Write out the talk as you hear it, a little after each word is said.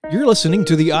You're listening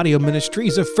to the audio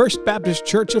ministries of First Baptist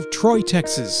Church of Troy,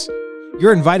 Texas.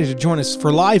 You're invited to join us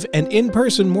for live and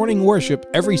in-person morning worship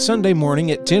every Sunday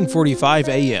morning at 10:45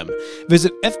 a.m.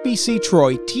 Visit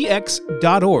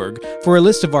fbctroytx.org for a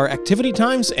list of our activity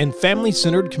times and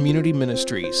family-centered community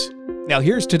ministries. Now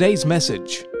here's today's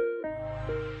message.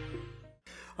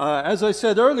 As I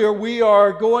said earlier, we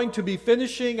are going to be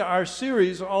finishing our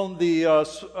series on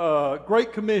the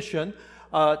Great Commission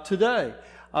today.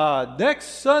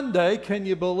 Next Sunday, can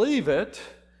you believe it,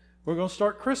 we're going to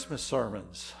start Christmas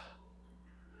sermons.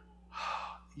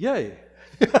 Yay.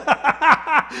 Look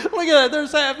at that,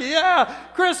 there's happy. Yeah,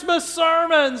 Christmas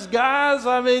sermons, guys.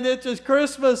 I mean,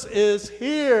 Christmas is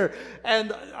here.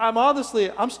 And I'm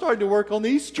starting to work on the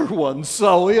Easter ones.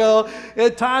 So,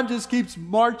 time just keeps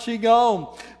marching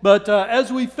on. But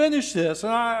as we finish this,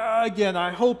 and I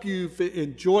hope you've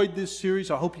enjoyed this series.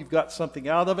 I hope you've got something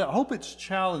out of it. I hope it's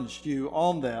challenged you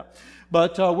on that.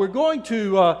 But we're going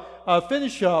to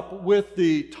finish up with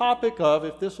the topic of,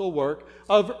 if this will work,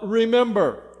 of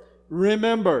remember.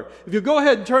 Remember. If you go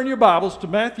ahead and turn your Bibles to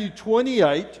Matthew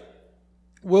 28,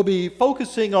 we'll be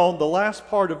focusing on the last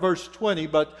part of verse 20,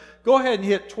 but go ahead and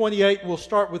hit 28. We'll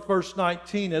start with verse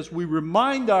 19 as we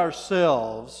remind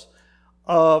ourselves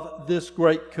of this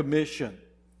Great Commission.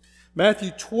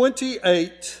 Matthew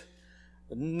 28,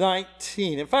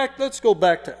 19. In fact, let's go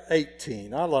back to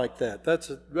 18. I like that.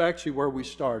 That's actually where we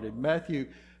started. Matthew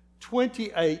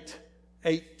 28,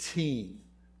 18.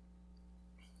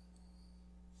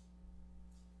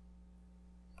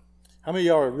 How many of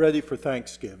y'all are ready for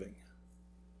Thanksgiving?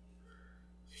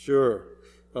 Sure.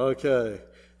 Okay.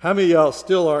 How many of y'all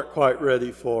still aren't quite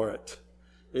ready for it?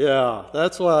 Yeah,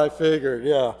 that's what I figured.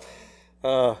 Yeah.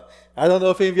 I don't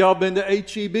know if any of y'all been to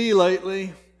H-E-B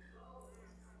lately,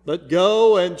 but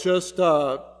go and just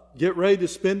get ready to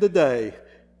spend the day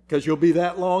because you'll be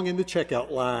that long in the checkout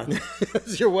line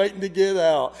as you're waiting to get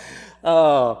out.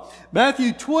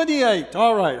 Matthew 28.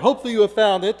 All right. Hopefully you have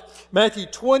found it. Matthew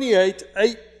 28,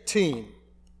 18.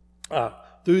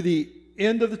 Through the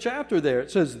end of the chapter there,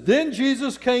 it says, "Then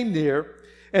Jesus came near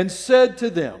and said to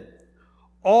them,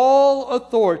 'All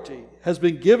authority has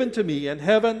been given to me in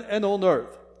heaven and on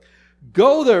earth.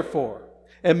 Go therefore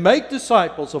and make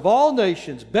disciples of all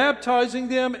nations, baptizing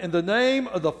them in the name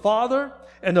of the Father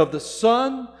and of the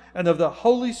Son and of the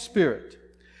Holy Spirit,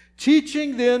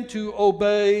 teaching them to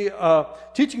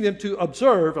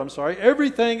observe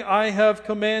everything I have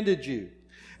commanded you.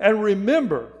 And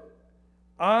remember,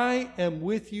 I am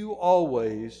with you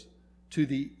always to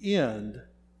the end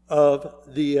of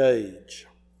the age.'"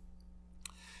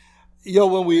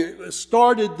 When we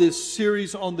started this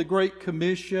series on the Great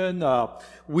Commission,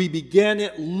 we began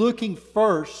it looking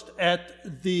first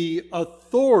at the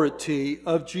authority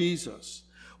of Jesus.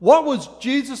 What was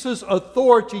Jesus'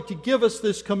 authority to give us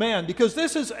this command? Because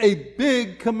this is a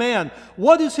big command.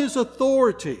 What is His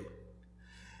authority?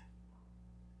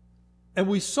 And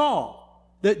we saw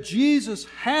that Jesus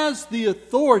has the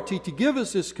authority to give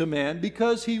us this command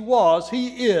because He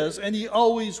is, and He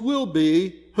always will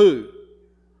be, who?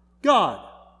 God.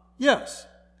 Yes.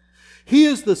 He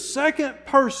is the second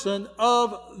person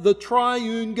of the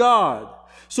triune God.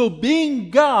 So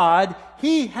being God,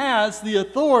 He has the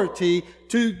authority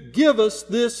to give us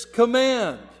this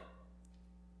command.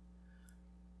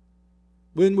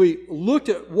 When we looked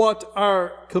at what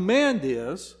our command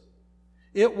is,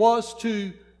 it was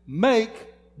to make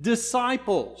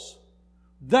disciples.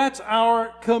 That's our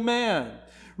command.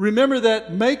 Remember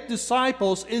that make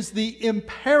disciples is the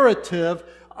imperative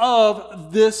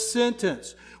of this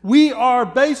sentence. We are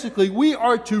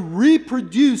to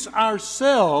reproduce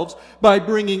ourselves by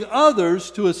bringing others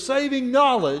to a saving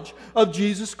knowledge of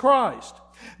Jesus Christ.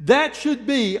 That should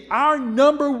be our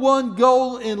number one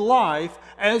goal in life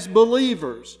as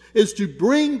believers, is to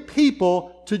bring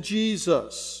people to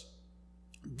Jesus.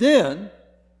 Then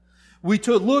we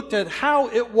looked at how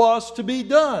it was to be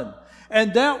done.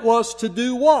 And that was to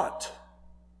do what?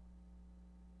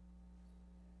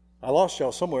 I lost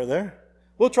y'all somewhere there.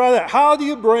 We'll try that. How do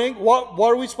you bring, what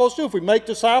are we supposed to do? If we make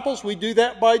disciples, we do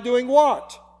that by doing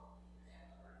what?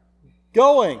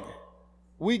 Going.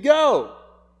 We go.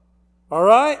 All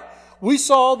right? We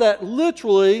saw that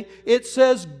literally it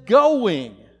says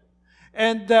going.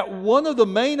 And that one of the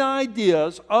main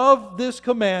ideas of this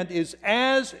command is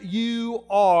as you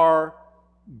are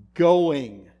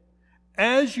going.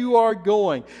 As you are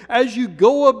going. As you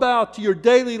go about your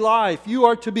daily life, you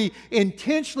are to be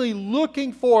intentionally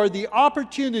looking for the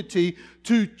opportunity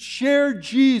to share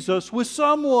Jesus with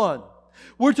someone.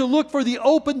 We're to look for the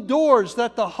open doors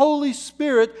that the Holy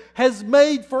Spirit has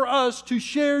made for us to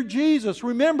share Jesus.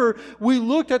 Remember, we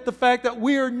looked at the fact that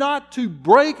we are not to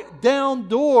break down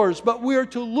doors, but we are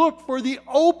to look for the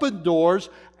open doors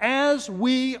as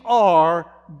we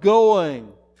are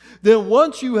going. Then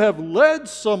once you have led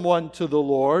someone to the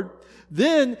Lord,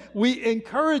 then we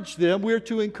encourage them, we're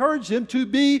to encourage them to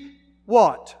be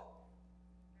what?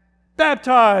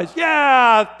 Baptized.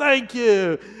 Yeah, thank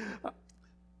you.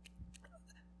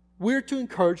 We're to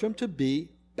encourage them to be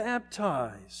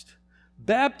baptized.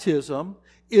 Baptism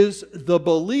is the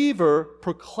believer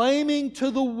proclaiming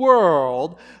to the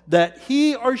world that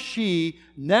he or she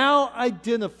now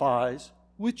identifies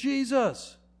with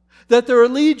Jesus. That their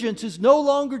allegiance is no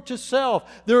longer to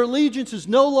self. Their allegiance is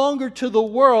no longer to the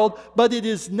world, but it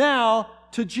is now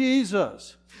to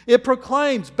Jesus. It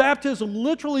proclaims, baptism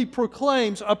literally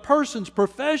proclaims a person's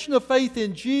profession of faith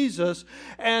in Jesus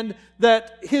and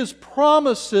that His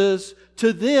promises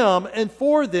to them and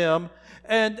for them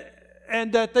and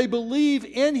that they believe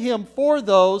in Him for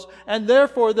those and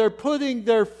therefore they're putting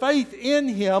their faith in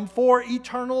Him for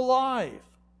eternal life.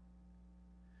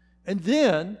 And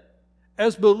then,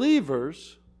 as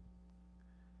believers,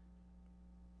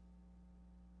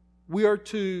 we are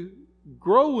to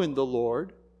grow in the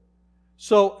Lord.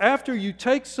 So after you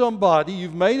take somebody,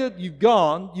 you've made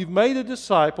a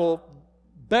disciple,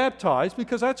 baptized,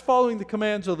 because that's following the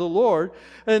commands of the Lord.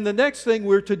 And the next thing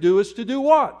we're to do is to do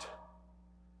what?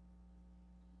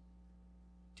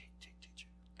 Teach.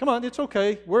 Come on, it's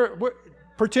okay.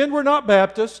 Pretend we're not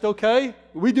Baptist, okay?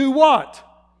 We do what?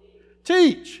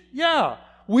 Teach. Yeah.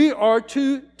 We are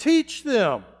to teach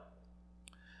them.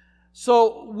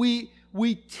 So we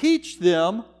teach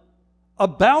them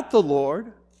about the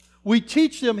Lord. We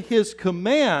teach them His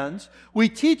commands. We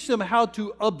teach them how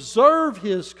to observe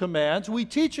His commands. We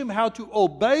teach them how to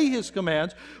obey His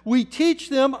commands. We teach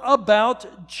them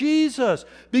about Jesus.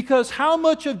 Because how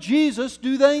much of Jesus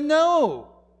do they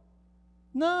know?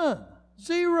 None.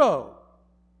 Zero.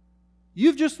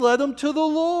 You've just led them to the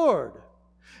Lord.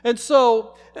 And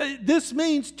so this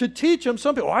means to teach them.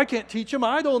 Some people, I can't teach them.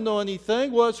 I don't know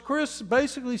anything. Well, as Chris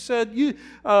basically said, you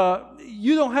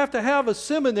don't have to have a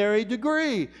seminary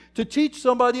degree to teach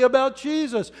somebody about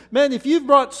Jesus. Man, if you've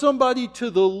brought somebody to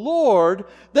the Lord,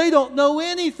 they don't know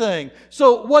anything.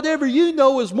 So whatever you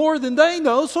know is more than they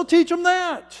know, so teach them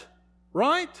that.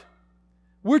 Right?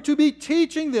 We're to be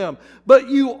teaching them. But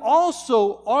you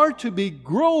also are to be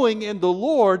growing in the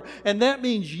Lord, and that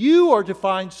means you are to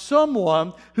find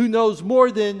someone who knows more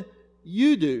than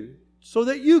you do, so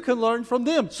that you can learn from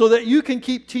them, so that you can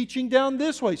keep teaching down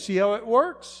this way. See how it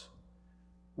works?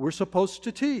 We're supposed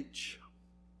to teach.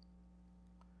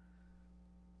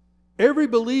 Every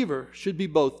believer should be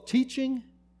both teaching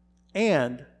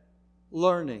and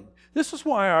learning. This is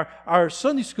why our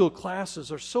Sunday school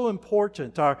classes are so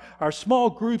important. Our small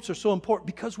groups are so important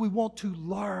because we want to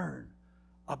learn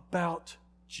about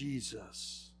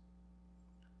Jesus.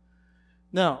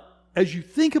 Now, as you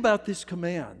think about this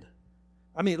command,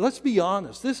 I mean, let's be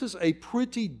honest. This is a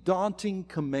pretty daunting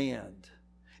command.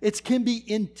 It can be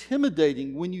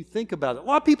intimidating when you think about it. A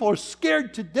lot of people are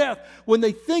scared to death when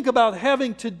they think about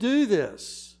having to do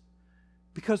this.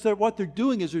 Because what they're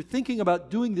doing is they're thinking about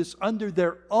doing this under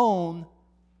their own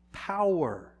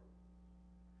power.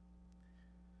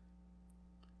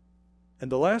 And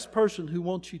the last person who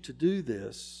wants you to do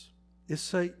this is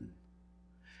Satan.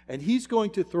 And he's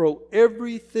going to throw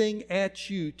everything at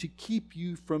you to keep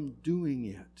you from doing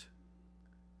it.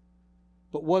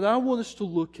 But what I want us to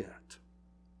look at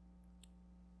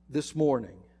this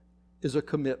morning is a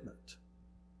commitment.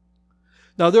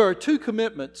 Now, there are two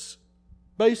commitments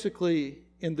basically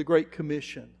in the Great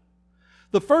Commission.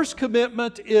 The first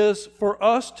commitment is for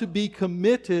us to be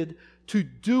committed to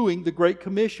doing the Great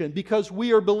Commission because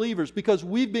we are believers, because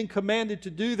we've been commanded to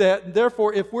do that, and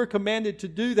therefore if we're commanded to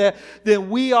do that,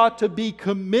 then we ought to be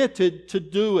committed to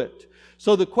do it.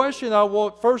 So the question I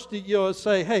want first to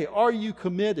say, hey, are you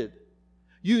committed?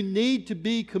 You need to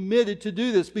be committed to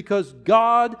do this because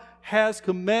God has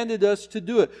commanded us to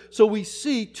do it. So we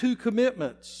see two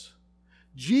commitments.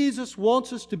 Jesus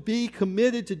wants us to be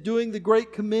committed to doing the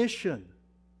Great Commission.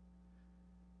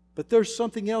 But there's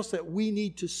something else that we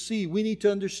need to see, we need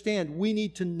to understand, we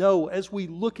need to know as we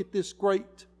look at this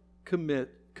Great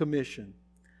Commission.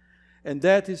 And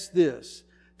that is this,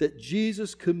 that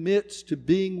Jesus commits to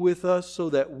being with us so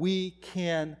that we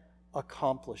can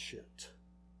accomplish it.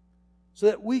 So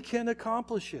that we can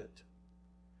accomplish it.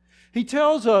 He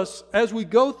tells us as we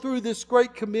go through this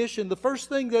Great Commission, the first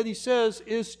thing that He says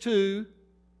is to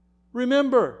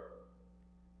remember.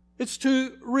 It's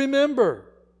to remember.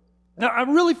 Now, I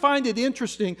really find it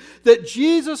interesting that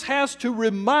Jesus has to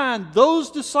remind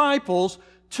those disciples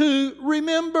to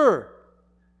remember.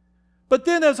 But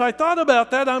then as I thought about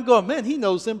that, I'm going, man, He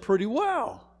knows them pretty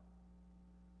well.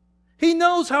 He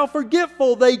knows how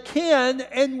forgetful they can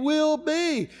and will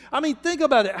be. I mean, think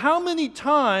about it. How many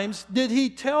times did He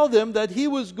tell them that He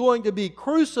was going to be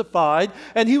crucified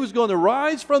and He was going to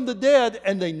rise from the dead,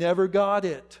 and they never got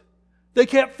it? They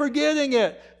kept forgetting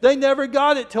it. They never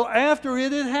got it till after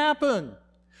it had happened.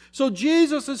 So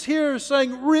Jesus is here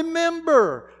saying,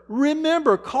 remember,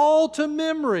 remember, call to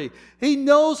memory. He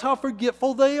knows how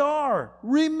forgetful they are.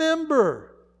 Remember.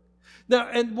 Now,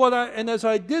 and as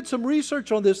I did some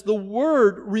research on this, the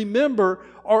word remember,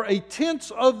 or a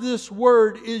tense of this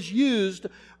word, is used.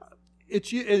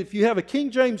 If you have a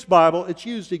King James Bible, it's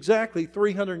used exactly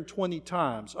 320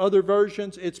 times. Other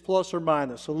versions, it's plus or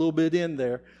minus a little bit in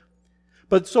there.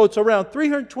 But so it's around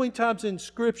 320 times in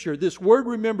Scripture, this word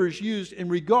remember is used in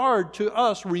regard to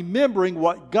us remembering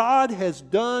what God has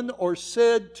done or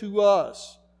said to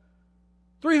us.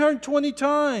 320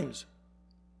 times.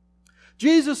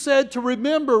 Jesus said to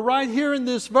remember right here in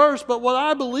this verse, but what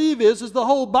I believe is the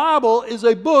whole Bible is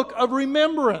a book of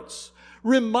remembrance,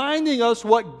 reminding us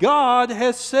what God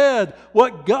has said,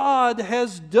 what God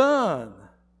has done.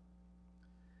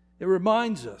 It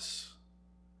reminds us.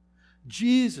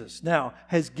 Jesus now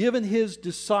has given His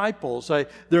disciples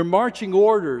their marching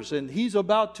orders, and He's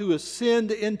about to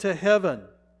ascend into heaven.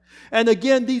 And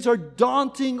again, these are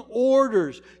daunting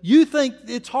orders. You think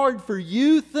it's hard for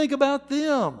you? Think about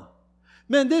them.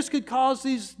 Man, this could cause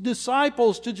these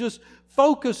disciples to just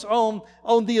focus on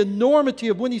the enormity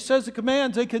of when He says the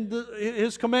commands.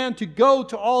 His command to go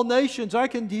to all nations. I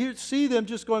can see them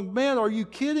just going, man, are you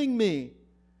kidding me?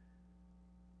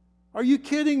 Are you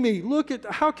kidding me? Look at,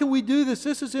 how can we do this?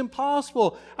 This is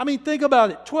impossible. I mean, think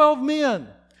about it. 12 men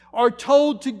are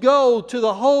told to go to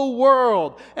the whole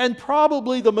world. And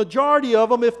probably the majority of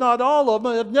them, if not all of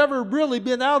them, have never really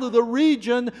been out of the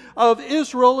region of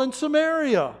Israel and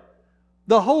Samaria.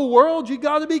 The whole world? You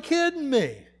got to be kidding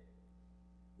me.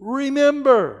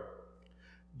 Remember,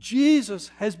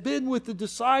 Jesus has been with the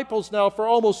disciples now for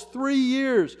almost 3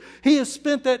 years. He has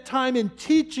spent that time in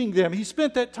teaching them. He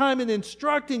spent that time in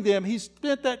instructing them. He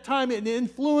spent that time in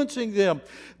influencing them.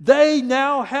 They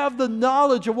now have the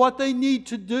knowledge of what they need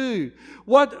to do,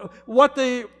 what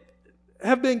they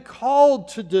have been called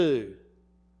to do.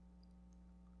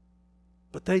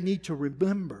 But they need to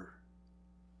remember.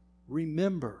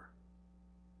 Remember.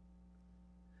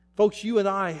 Folks, you and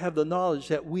I have the knowledge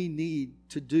that we need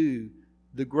to do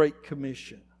the Great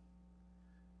Commission,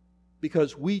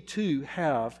 because we too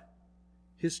have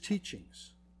His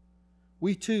teachings.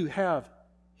 We too have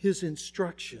His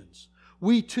instructions.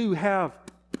 We too have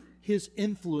His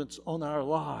influence on our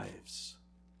lives.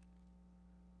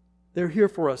 They're here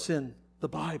for us in the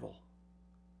Bible.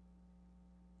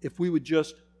 If we would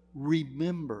just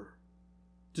remember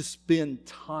to spend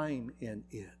time in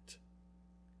it.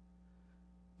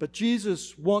 But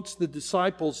Jesus wants the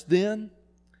disciples then,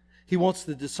 He wants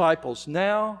the disciples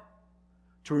now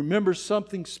to remember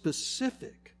something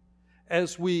specific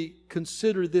as we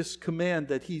consider this command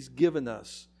that He's given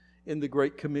us in the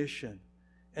Great Commission.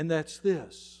 And that's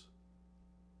this: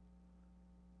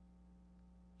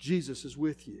 Jesus is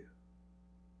with you.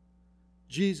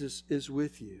 Jesus is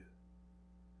with you.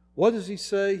 What does He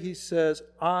say? He says,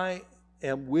 I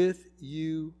am with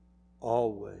you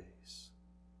always.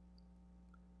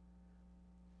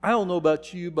 I don't know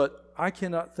about you, but I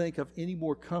cannot think of any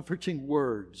more comforting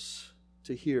words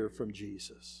to hear from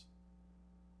Jesus.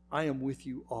 I am with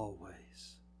you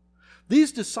always.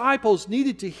 These disciples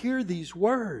needed to hear these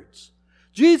words.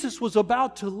 Jesus was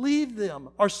about to leave them,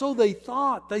 or so they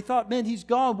thought. They thought, man, He's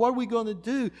gone. What are we going to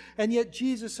do? And yet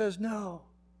Jesus says, no,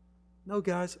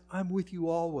 guys, I'm with you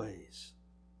always.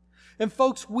 And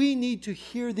folks, we need to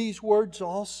hear these words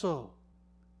also.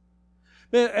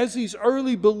 Man, as these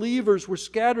early believers were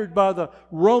scattered by the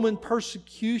Roman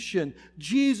persecution,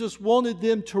 Jesus wanted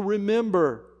them to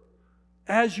remember,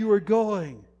 as you are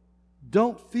going,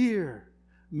 don't fear.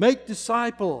 Make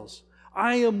disciples.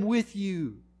 I am with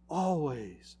you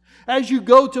always. As you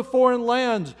go to foreign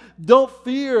lands, don't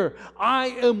fear. I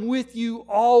am with you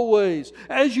always.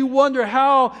 As you wonder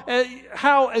how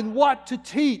and what to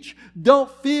teach, don't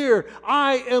fear.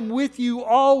 I am with you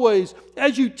always.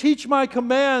 As you teach my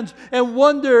commands and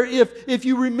wonder if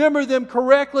you remember them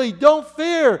correctly, don't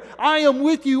fear. I am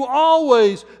with you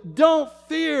always. Don't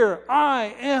fear.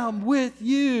 I am with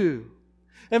you.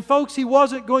 And folks, He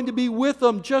wasn't going to be with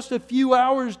them just a few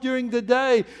hours during the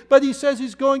day, but He says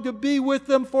He's going to be with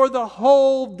them for the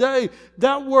whole day.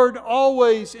 That word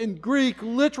always in Greek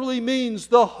literally means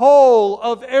the whole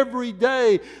of every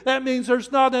day. That means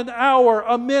there's not an hour,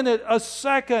 a minute, a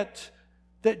second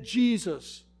that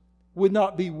Jesus would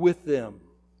not be with them.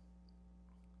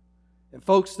 And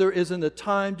folks, there isn't a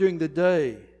time during the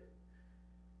day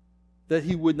that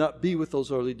He would not be with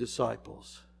those early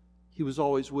disciples. He was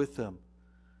always with them.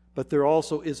 But there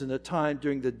also isn't a time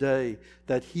during the day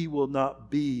that He will not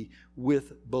be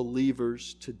with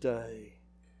believers today.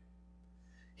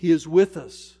 He is with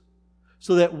us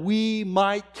so that we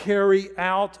might carry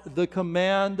out the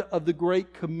command of the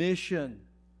Great Commission.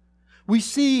 We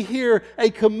see here a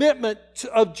commitment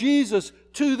of Jesus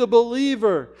to the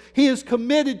believer. He is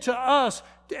committed to us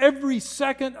every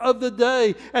second of the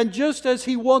day. And just as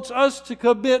He wants us to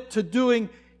commit to doing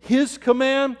His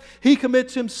command, He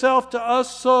commits Himself to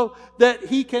us so that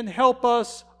He can help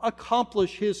us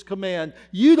accomplish His command.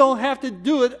 You don't have to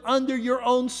do it under your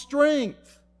own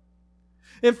strength.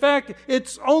 In fact,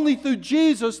 it's only through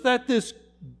Jesus that this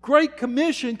Great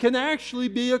Commission can actually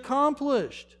be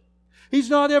accomplished. He's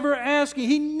not ever asking.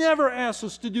 He never asks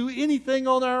us to do anything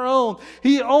on our own.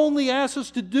 He only asks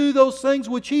us to do those things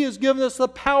which He has given us the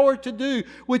power to do,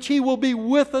 which He will be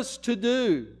with us to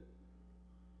do.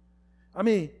 I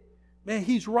mean, man,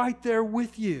 He's right there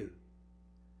with you,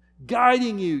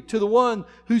 guiding you to the one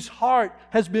whose heart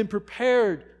has been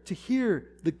prepared to hear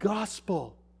the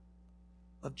gospel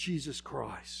of Jesus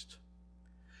Christ.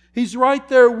 He's right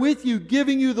there with you,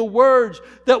 giving you the words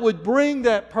that would bring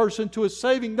that person to a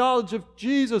saving knowledge of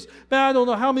Jesus. Man, I don't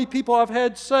know how many people I've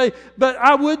had say, but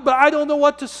I don't know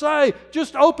what to say.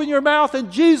 Just open your mouth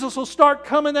and Jesus will start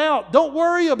coming out. Don't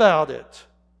worry about it.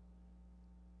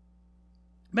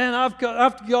 Man, I've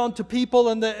gone to people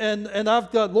and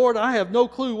I've got, Lord, I have no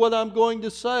clue what I'm going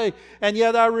to say. And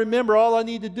yet I remember all I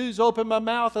need to do is open my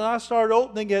mouth, and I start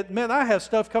opening it. Man, I have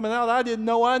stuff coming out I didn't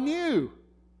know I knew.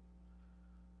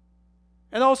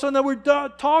 And all of a sudden we're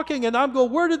talking, and I'm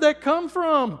going, where did that come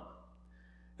from?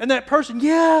 And that person,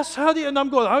 yes, how do you? And I'm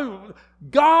going, oh,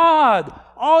 God,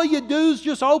 all you do is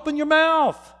just open your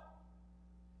mouth.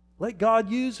 Let God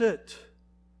use it.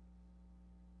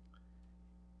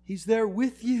 He's there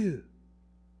with you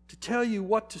to tell you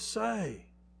what to say.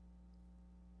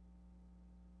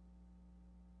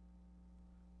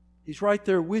 He's right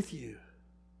there with you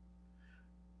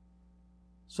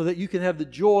so that you can have the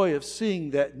joy of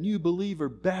seeing that new believer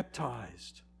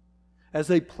baptized as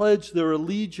they pledge their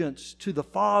allegiance to the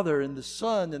Father and the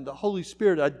Son and the Holy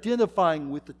Spirit, identifying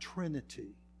with the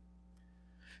Trinity.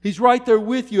 He's right there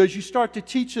with you as you start to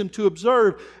teach them to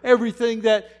observe everything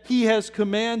that He has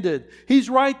commanded. He's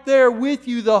right there with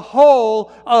you the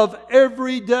whole of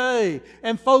every day.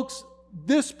 And folks,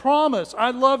 this promise,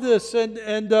 I love this,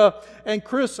 and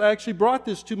Chris actually brought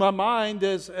this to my mind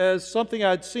as something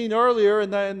I'd seen earlier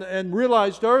and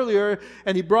realized earlier,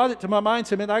 and he brought it to my mind and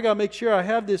said, man, I got to make sure I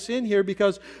have this in here,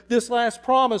 because this last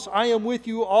promise, I am with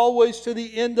you always to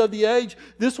the end of the age,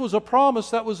 this was a promise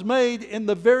that was made in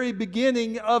the very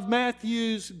beginning of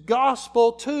Matthew's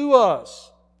gospel to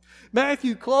us.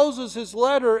 Matthew closes his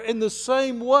letter in the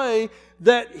same way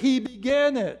that he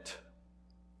began it.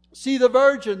 See, the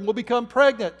virgin will become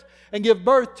pregnant and give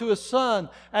birth to a son,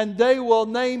 and they will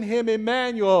name him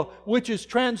Emmanuel, which is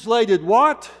translated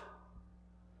what?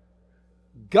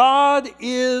 God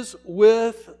is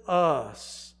with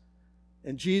us.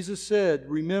 And Jesus said,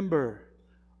 remember,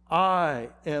 I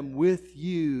am with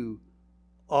you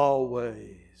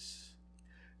always.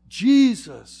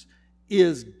 Jesus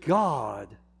is God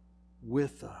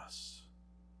with us.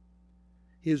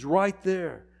 He is right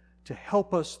there to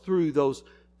help us through those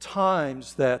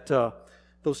times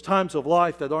those times of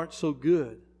life that aren't so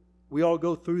good. We all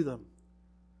go through them.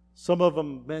 Some of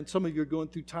them, man, some of you are going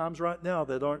through times right now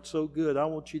that aren't so good. I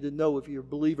want you to know, if you're a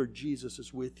believer, Jesus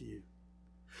is with you.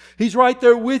 He's right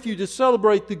there with you to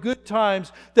celebrate the good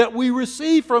times that we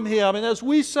receive from Him. And as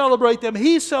we celebrate them,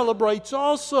 He celebrates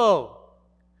also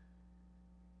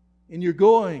in your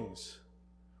goings.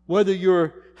 Whether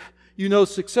you're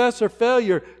success or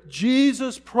failure,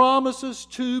 Jesus promises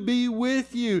to be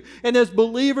with you. And as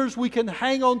believers, we can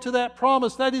hang on to that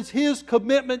promise. That is His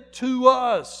commitment to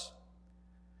us.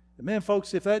 And man,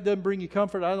 folks, if that doesn't bring you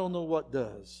comfort, I don't know what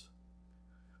does.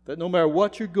 That no matter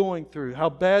what you're going through,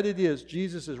 how bad it is,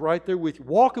 Jesus is right there with you,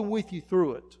 walking with you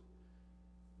through it.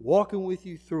 Walking with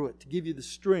you through it to give you the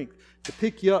strength to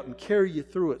pick you up and carry you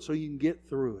through it so you can get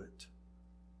through it.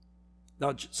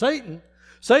 Now,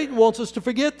 Satan wants us to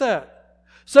forget that.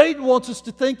 Satan wants us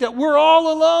to think that we're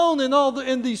all alone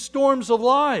in these storms of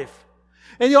life.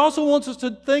 And He also wants us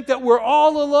to think that we're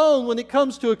all alone when it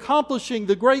comes to accomplishing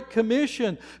the Great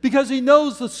Commission, because He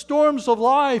knows the storms of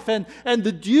life and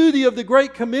the duty of the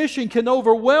Great Commission can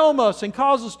overwhelm us and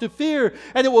cause us to fear,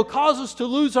 and it will cause us to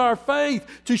lose our faith,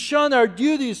 to shun our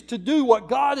duties, to do what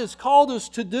God has called us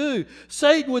to do.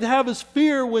 Satan would have us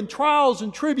fear when trials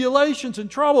and tribulations and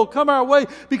trouble come our way,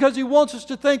 because he wants us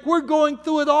to think we're going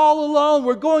through it all alone.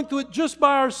 We're going through it just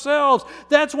by ourselves.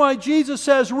 That's why Jesus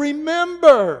says,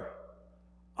 remember,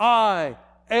 I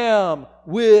am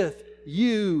with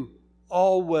you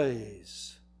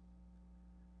always.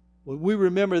 When we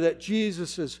remember that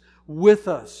Jesus is with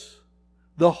us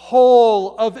the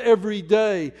whole of every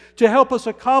day to help us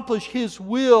accomplish His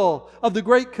will of the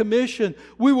Great Commission,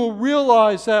 we will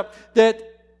realize that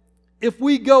if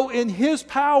we go in His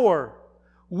power,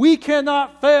 we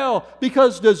cannot fail.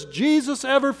 Because does Jesus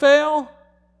ever fail?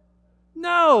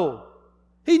 No,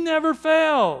 He never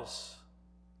fails.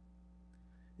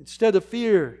 Instead of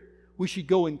fear, we should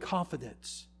go in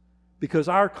confidence, because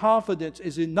our confidence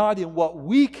is not in what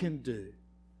we can do,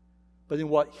 but in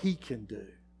what He can do.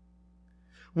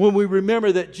 When we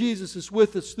remember that Jesus is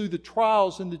with us through the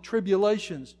trials and the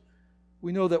tribulations,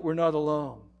 we know that we're not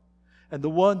alone. And the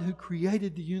one who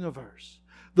created the universe,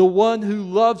 the one who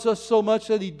loves us so much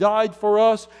that He died for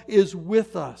us, is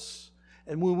with us.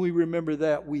 And when we remember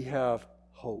that, we have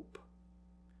hope.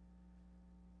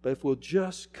 But if we'll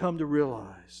just come to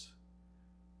realize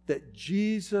that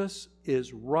Jesus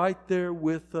is right there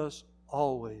with us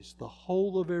always, the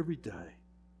whole of every day,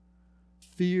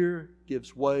 fear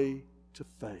gives way to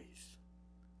faith.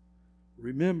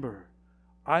 Remember,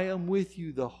 I am with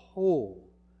you the whole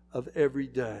of every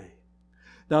day.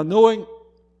 Now, knowing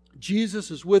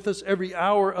Jesus is with us every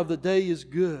hour of the day is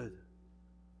good.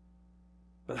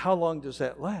 But how long does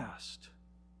that last?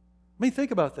 I mean,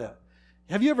 think about that.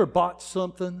 Have you ever bought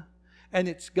something and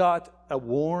it's got a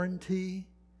warranty,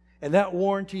 and that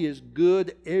warranty is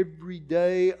good every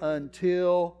day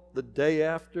until the day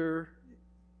after,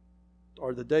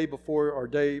 or the day before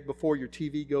your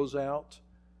TV goes out?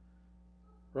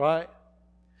 Right?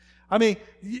 I mean,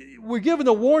 we're given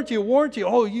a warranty.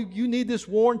 Oh, you need this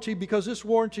warranty because this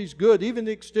warranty is good.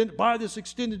 Even buy this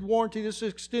extended warranty. This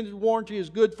extended warranty is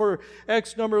good for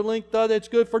X number of length. It's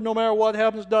good for no matter what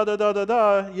happens.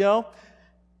 You know,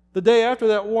 the day after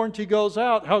that warranty goes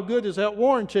out, how good is that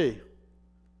warranty?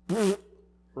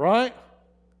 Right?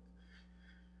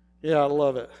 Yeah, I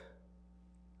love it.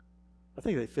 I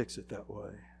think they fix it that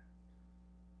way.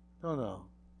 Don't know.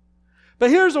 But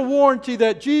here's a warranty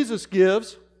that Jesus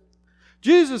gives.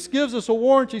 Jesus gives us a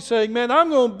warranty saying, man, I'm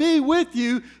going to be with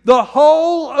you the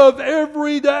whole of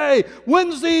every day.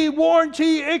 When's the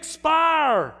warranty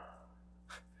expire?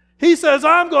 He says,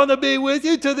 I'm going to be with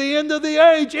you to the end of the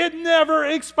age. It never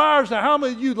expires. Now, how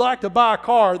many of you would like to buy a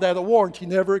car that a warranty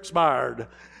never expired?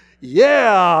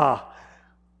 Yeah,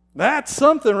 that's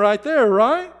something right there,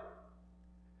 right?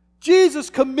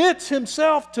 Jesus commits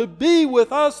Himself to be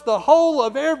with us the whole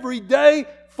of every day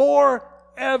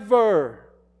forever.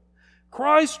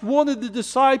 Christ wanted the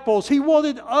disciples, He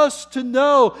wanted us to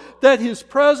know that His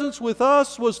presence with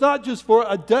us was not just for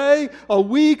a day, a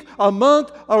week, a month,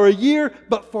 or a year,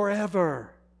 but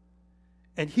forever.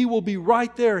 And He will be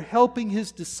right there helping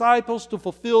His disciples to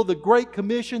fulfill the Great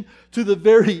Commission to the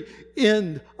very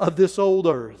end of this old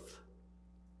earth.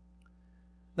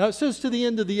 Now it says to the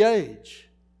end of the age.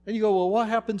 And you go, well, what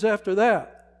happens after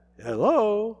that?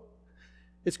 Hello?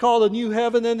 It's called a new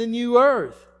heaven and a new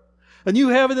earth. A new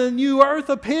heaven and a new earth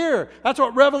appear. That's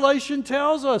what Revelation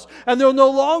tells us. And there will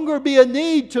no longer be a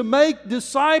need to make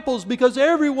disciples, because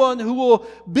everyone who will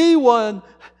be one,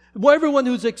 everyone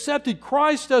who's accepted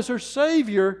Christ as their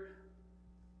Savior,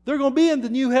 they're going to be in the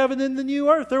new heaven and the new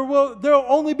earth. There will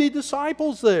only be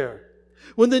disciples there.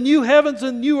 When the new heavens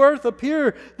and new earth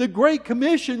appear, the Great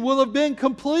Commission will have been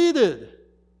completed.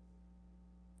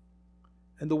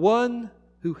 And the one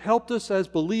who helped us as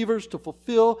believers to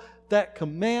fulfill that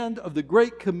command of the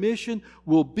Great Commission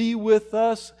will be with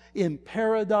us in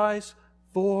paradise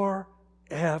forever.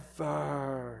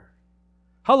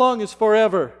 How long is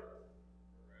forever?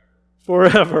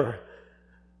 Forever.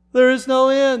 There is no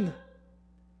end.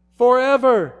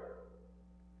 Forever.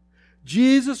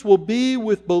 Jesus will be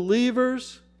with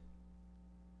believers.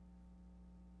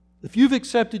 If you've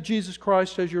accepted Jesus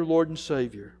Christ as your Lord and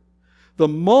Savior, the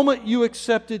moment you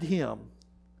accepted Him,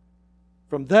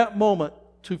 from that moment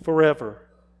to forever,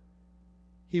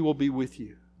 He will be with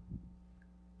you.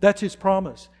 That's His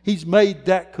promise. He's made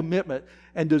that commitment.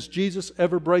 And does Jesus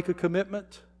ever break a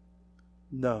commitment?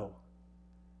 No.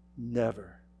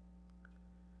 Never.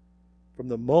 From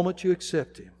the moment you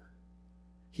accept Him,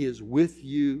 He is with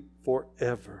you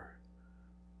forever.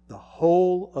 the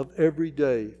whole of every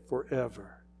day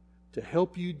forever to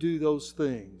help you do those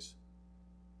things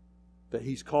that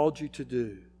He's called you to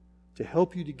do, to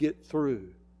help you to get through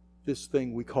this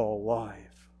thing we call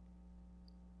life.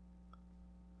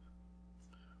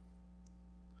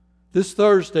 This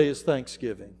Thursday is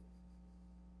Thanksgiving.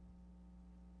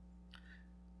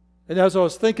 And as I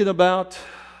was thinking about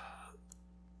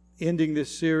ending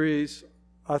this series,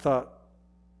 I thought,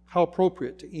 how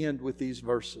appropriate to end with these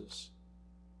verses.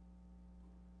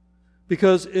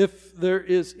 Because if there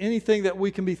is anything that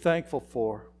we can be thankful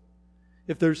for,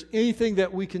 if there's anything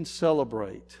that we can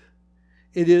celebrate,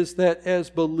 it is that as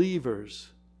believers,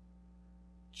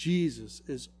 Jesus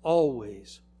is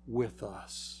always with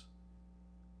us.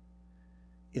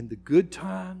 In the good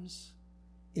times,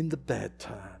 in the bad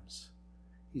times,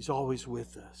 He's always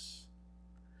with us.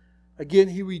 Again,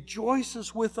 He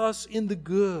rejoices with us in the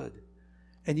good,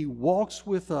 and He walks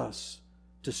with us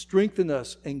to strengthen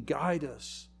us and guide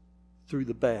us through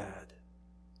the bad.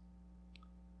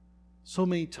 So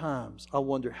many times I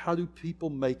wonder, how do people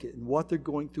make it and what they're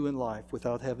going through in life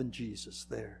without having Jesus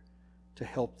there to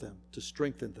help them, to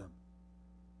strengthen them?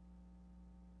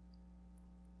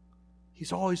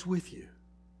 He's always with you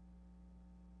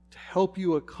to help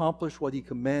you accomplish what He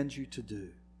commands you to do,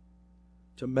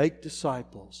 to make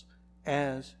disciples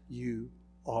as you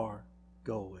are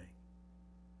going.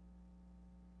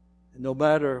 And no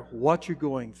matter what you're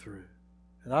going through,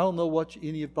 and I don't know what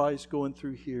anybody's going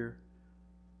through here,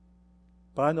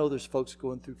 but I know there's folks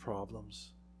going through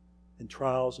problems and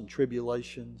trials and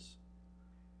tribulations.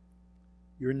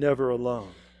 You're never alone.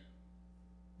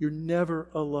 You're never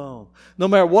alone. No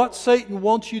matter what Satan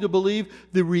wants you to believe,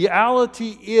 the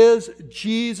reality is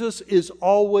Jesus is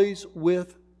always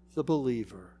with the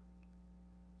believer.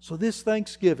 So this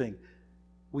Thanksgiving,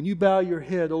 when you bow your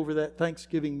head over that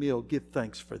Thanksgiving meal, give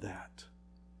thanks for that.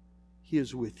 He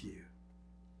is with you.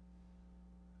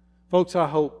 Folks, I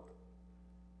hope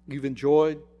you've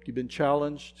enjoyed, you've been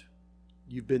challenged,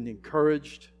 you've been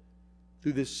encouraged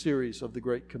through this series of the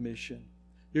Great Commission.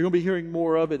 You're going to be hearing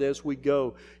more of it as we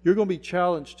go. You're going to be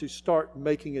challenged to start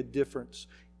making a difference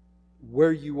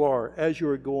where you are, as you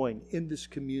are going, in this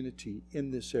community, in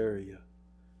this area.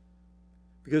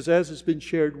 Because as has been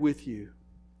shared with you,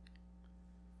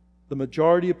 the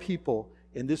majority of people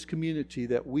in this community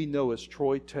that we know as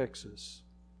Troy, Texas,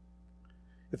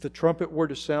 if the trumpet were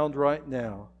to sound right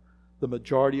now, the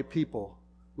majority of people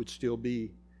would still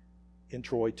be in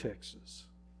Troy, Texas.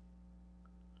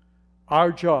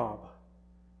 Our job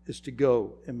is to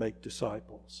go and make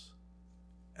disciples.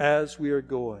 As we are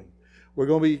going, we're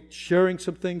going to be sharing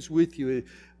some things with you.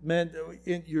 Man,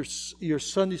 in your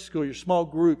Sunday school, your small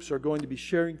groups are going to be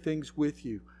sharing things with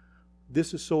you.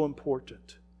 This is so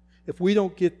important. If we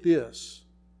don't get this,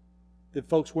 then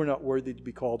folks, we're not worthy to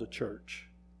be called a church.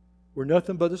 We're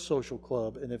nothing but a social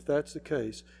club, and if that's the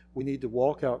case, we need to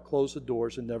walk out, close the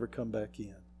doors, and never come back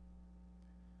in.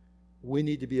 We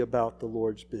need to be about the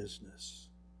Lord's business.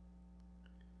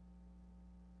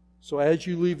 So as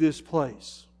you leave this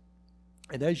place,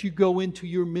 and as you go into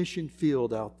your mission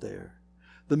field out there,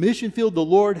 the mission field the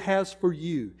Lord has for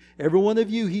you, every one of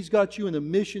you, He's got you in a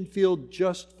mission field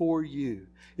just for you.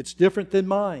 It's different than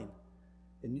mine.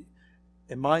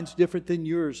 And mine's different than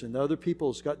yours, and other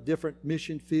people's got different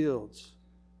mission fields.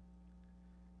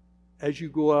 As you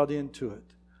go out into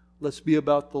it, let's be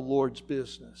about the Lord's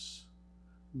business,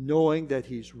 knowing that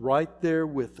He's right there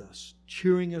with us,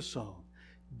 cheering us on,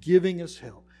 giving us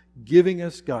help, giving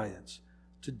us guidance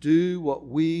to do what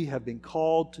we have been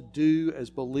called to do as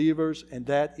believers, and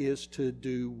that is to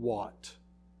do what?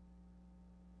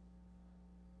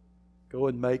 Go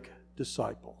and make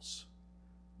disciples.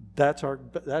 That's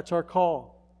our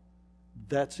call.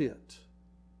 That's it.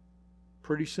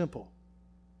 Pretty simple.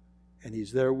 And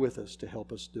He's there with us to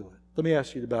help us do it. Let me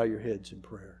ask you to bow your heads in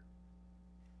prayer.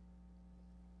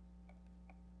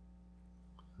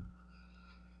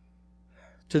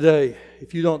 Today,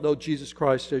 if you don't know Jesus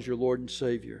Christ as your Lord and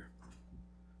Savior,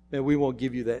 man, we won't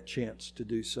give you that chance to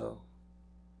do so.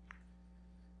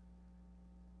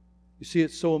 You see,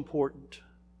 it's so important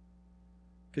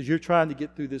because you're trying to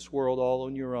get through this world all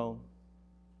on your own.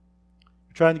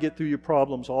 You're trying to get through your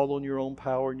problems all on your own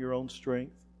power and your own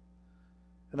strength.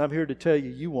 And I'm here to tell you,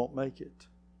 you won't make it.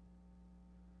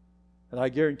 And I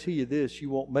guarantee you this, you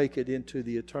won't make it into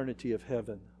the eternity of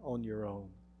heaven on your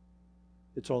own.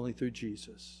 It's only through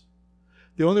Jesus.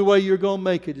 The only way you're going to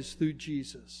make it is through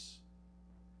Jesus.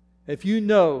 If you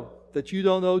know that you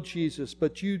don't know Jesus,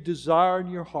 but you desire in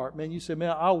your heart, man, you say,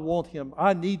 man, I want Him.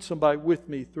 I need somebody with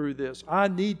me through this. I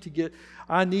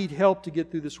need help to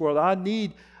get through this world. I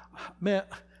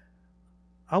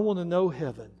want to know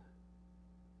heaven.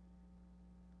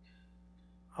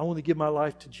 I want to give my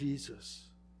life to Jesus.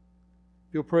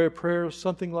 If you'll pray a prayer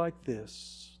something like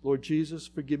this: Lord Jesus,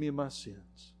 forgive me of my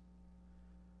sins.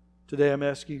 Today I'm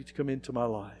asking you to come into my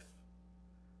life.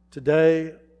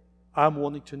 Today I'm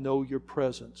wanting to know your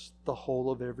presence the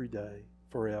whole of every day,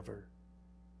 forever.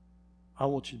 I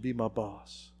want you to be my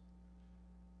boss.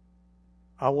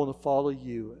 I want to follow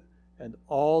you, and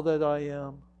all that I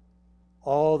am,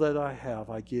 all that I have,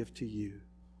 I give to you.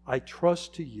 I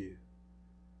trust to you.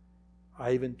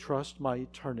 I even trust my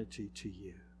eternity to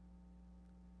you.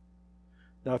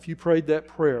 Now, if you prayed that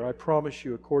prayer, I promise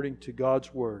you, according to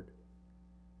God's Word,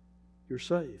 you're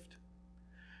saved.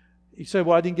 You say,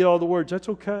 well, I didn't get all the words. That's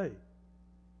okay.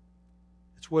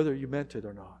 It's whether you meant it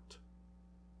or not.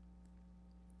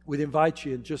 We'd invite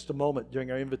you in just a moment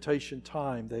during our invitation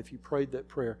time that if you prayed that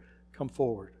prayer, come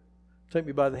forward. Take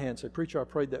me by the hand and say, preacher, I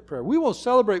prayed that prayer. We will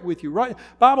celebrate with you. Right?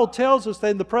 Bible tells us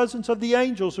that in the presence of the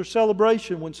angels there's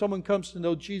celebration when someone comes to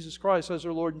know Jesus Christ as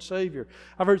their Lord and Savior.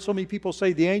 I've heard so many people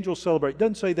say the angels celebrate. It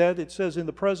doesn't say that. It says in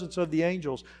the presence of the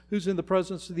angels. Who's in the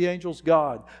presence of the angels?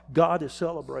 God. God is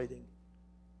celebrating.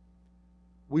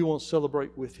 We won't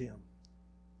celebrate with Him.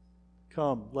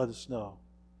 Come, let us know.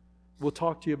 We'll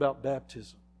talk to you about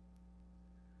baptism.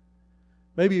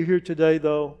 Maybe you're here today,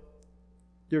 though,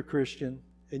 dear Christian,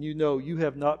 and you know you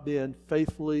have not been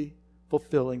faithfully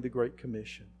fulfilling the Great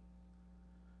Commission.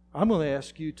 I'm going to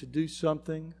ask you to do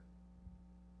something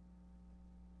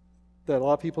that a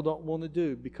lot of people don't want to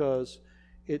do because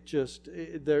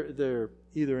they're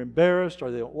either embarrassed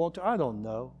or they don't want to. I don't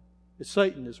know. It's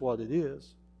Satan is what it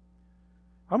is.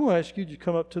 I'm going to ask you to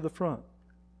come up to the front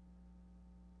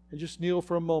and just kneel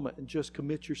for a moment and just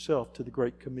commit yourself to the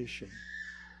Great Commission.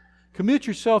 Commit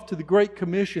yourself to the Great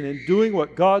Commission and doing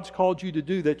what God's called you to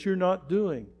do that you're not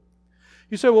doing.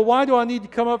 You say, well, why do I need to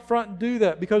come up front and do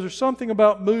that? Because there's something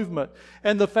about movement.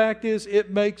 And the fact is, it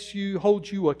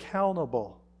holds you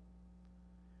accountable.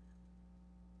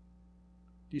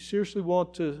 Do you seriously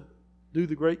want to do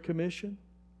the Great Commission?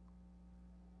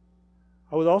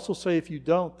 I would also say if you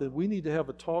don't, then we need to have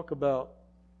a talk about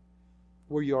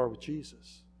where you are with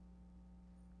Jesus.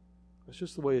 That's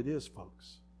just the way it is,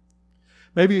 folks.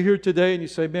 Maybe you're here today and you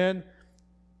say, man,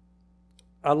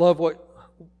 I love what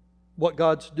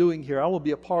God's doing here. I will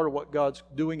be a part of what God's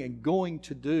doing and going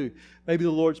to do. Maybe the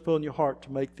Lord's put on your heart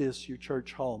to make this your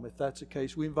church home. If that's the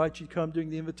case, we invite you to come during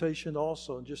the invitation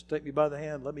also and just take me by the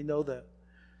hand. Let me know that.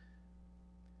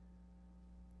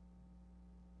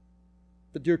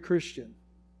 But dear Christian,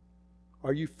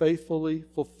 are you faithfully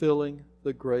fulfilling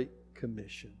the Great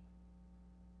Commission?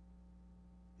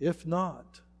 If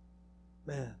not,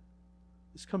 man,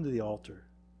 let's come to the altar.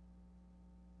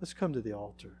 Let's come to the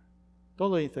altar.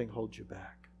 Don't let anything hold you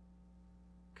back.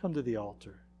 Come to the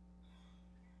altar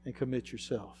and commit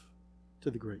yourself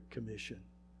to the Great Commission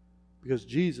because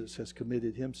Jesus has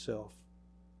committed Himself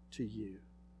to you.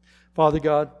 Father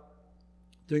God,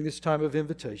 during this time of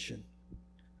invitation,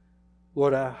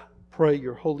 Lord, I pray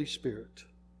Your Holy Spirit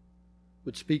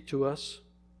would speak to us,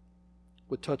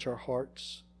 would touch our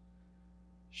hearts,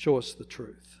 show us the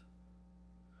truth.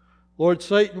 Lord,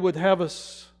 Satan would have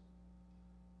us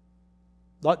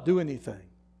not do anything.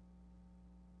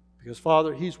 Because,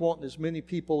 Father, he's wanting as many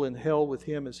people in hell with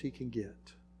him as he can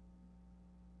get.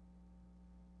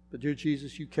 But, dear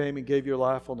Jesus, you came and gave your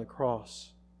life on the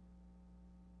cross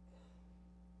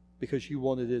because you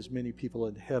wanted as many people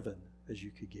in heaven as you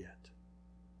could get.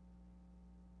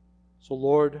 So,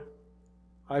 Lord,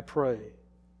 I pray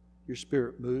your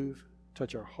Spirit move,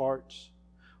 touch our hearts.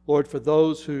 Lord, for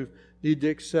those who need to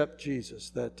accept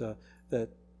Jesus, that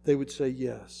they would say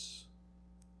yes.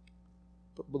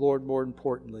 But Lord, more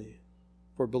importantly,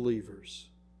 for believers,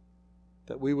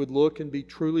 that we would look and be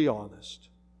truly honest,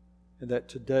 and that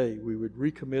today we would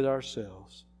recommit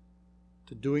ourselves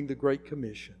to doing the Great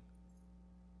Commission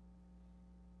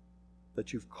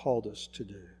that you've called us to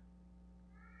do.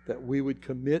 That we would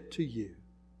commit to you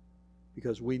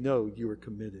because we know you are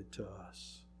committed to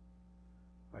us.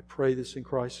 I pray this in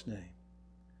Christ's name.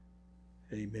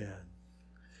 Amen.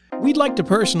 We'd like to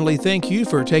personally thank you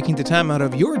for taking the time out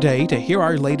of your day to hear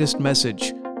our latest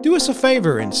message. Do us a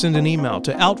favor and send an email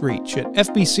to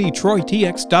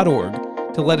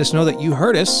outreach@fbctroytx.org to let us know that you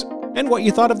heard us and what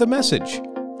you thought of the message.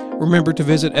 Remember to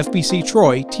visit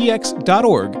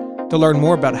fbctroytx.org to learn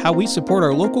more about how we support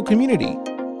our local community.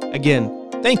 Again,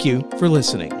 thank you for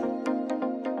listening.